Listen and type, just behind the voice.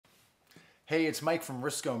Hey, it's Mike from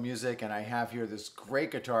Risko Music, and I have here this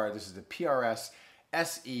great guitar. This is the PRS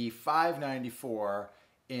SE 594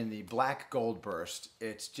 in the black gold burst.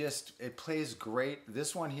 It plays great.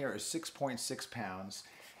 This one here is 6.6 pounds,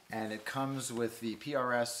 and it comes with the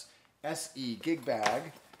PRS SE gig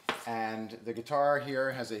bag, and the guitar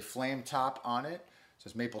here has a flame top on it. It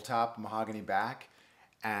says maple top, mahogany back,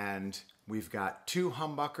 and we've got two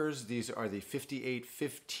humbuckers. These are the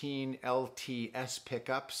 5815 LTS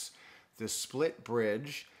pickups, the split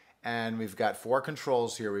bridge, and we've got four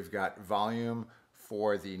controls here. We've got volume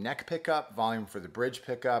for the neck pickup, volume for the bridge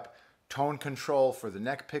pickup, tone control for the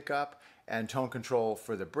neck pickup, and tone control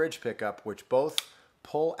for the bridge pickup, which both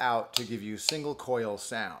pull out to give you single coil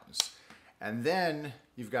sounds. And then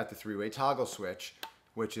you've got the three-way toggle switch,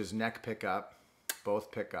 which is neck pickup,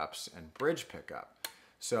 both pickups, and bridge pickup.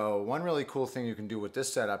 So one really cool thing you can do with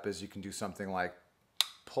this setup is you can do something like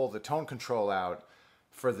pull the tone control out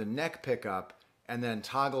for the neck pickup and then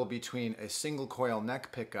toggle between a single coil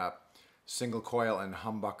neck pickup, single coil and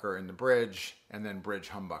humbucker in the bridge, and then bridge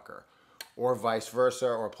humbucker. Or vice versa,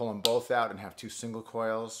 or pull them both out and have two single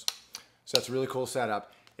coils. So that's a really cool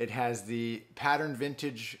setup. It has the pattern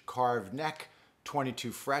vintage carved neck,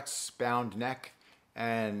 22 frets, bound neck,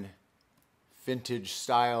 and vintage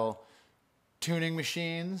style tuning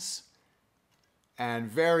machines,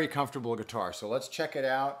 and very comfortable guitar. So let's check it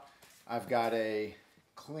out. I've got a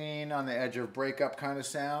clean on the edge of breakup kind of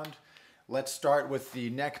sound. Let's start with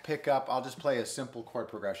the neck pickup. I'll just play a simple chord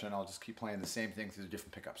progression, and I'll just keep playing the same thing through the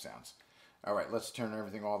different pickup sounds. All right, let's turn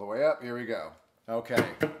everything all the way up. Here we go. Okay.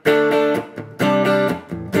 That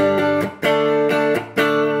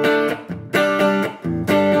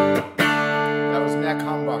was neck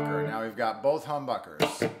humbucker. Now we've got both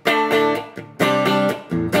humbuckers.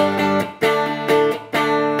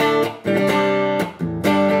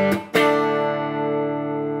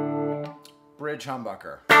 Bridge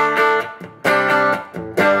humbucker.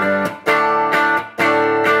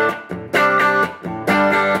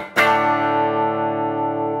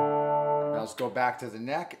 Now let's go back to the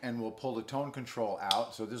neck and we'll pull the tone control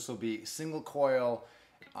out. So this will be single coil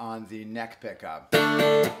on the neck pickup.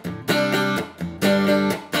 Now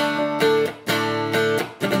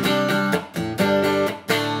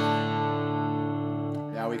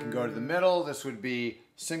we can go to the middle. This would be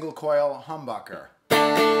single coil humbucker.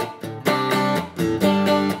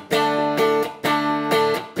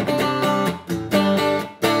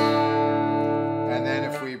 And then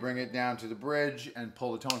if we bring it down to the bridge and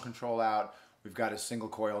pull the tone control out, we've got a single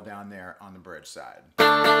coil down there on the bridge side.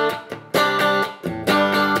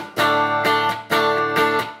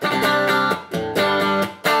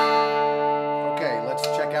 Okay, let's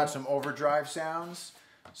check out some overdrive sounds.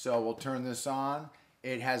 So we'll turn this on.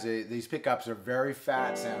 It has these pickups are very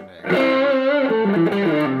fat sounding.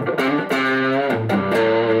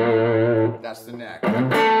 That's the neck.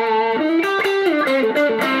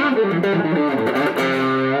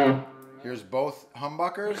 Here's both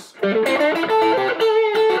humbuckers.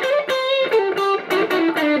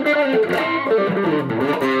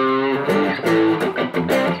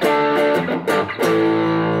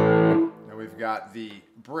 Now we've got the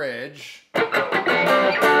bridge.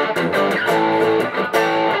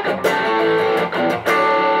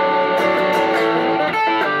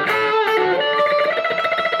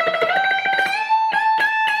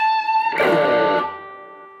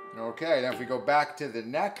 Okay, now if we go back to the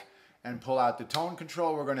neck and pull out the tone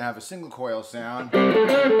control, we're going to have a single coil sound. The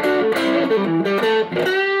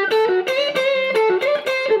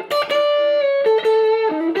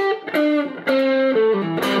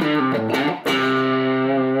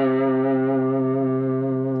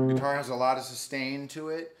guitar has a lot of sustain to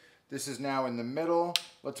it. This is now in the middle.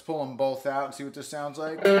 Let's pull them both out and see what this sounds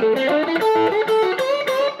like.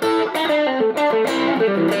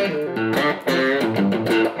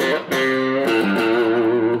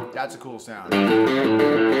 That's a cool sound. And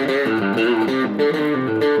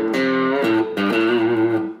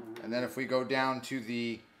then if we go down to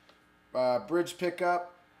the bridge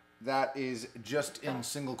pickup, that is just in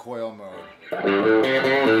single coil mode.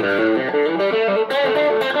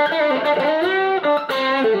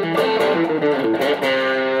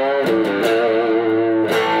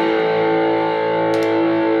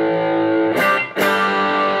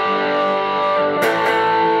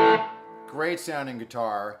 Great sounding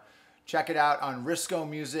guitar. Check it out on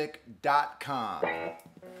riskomusic.com.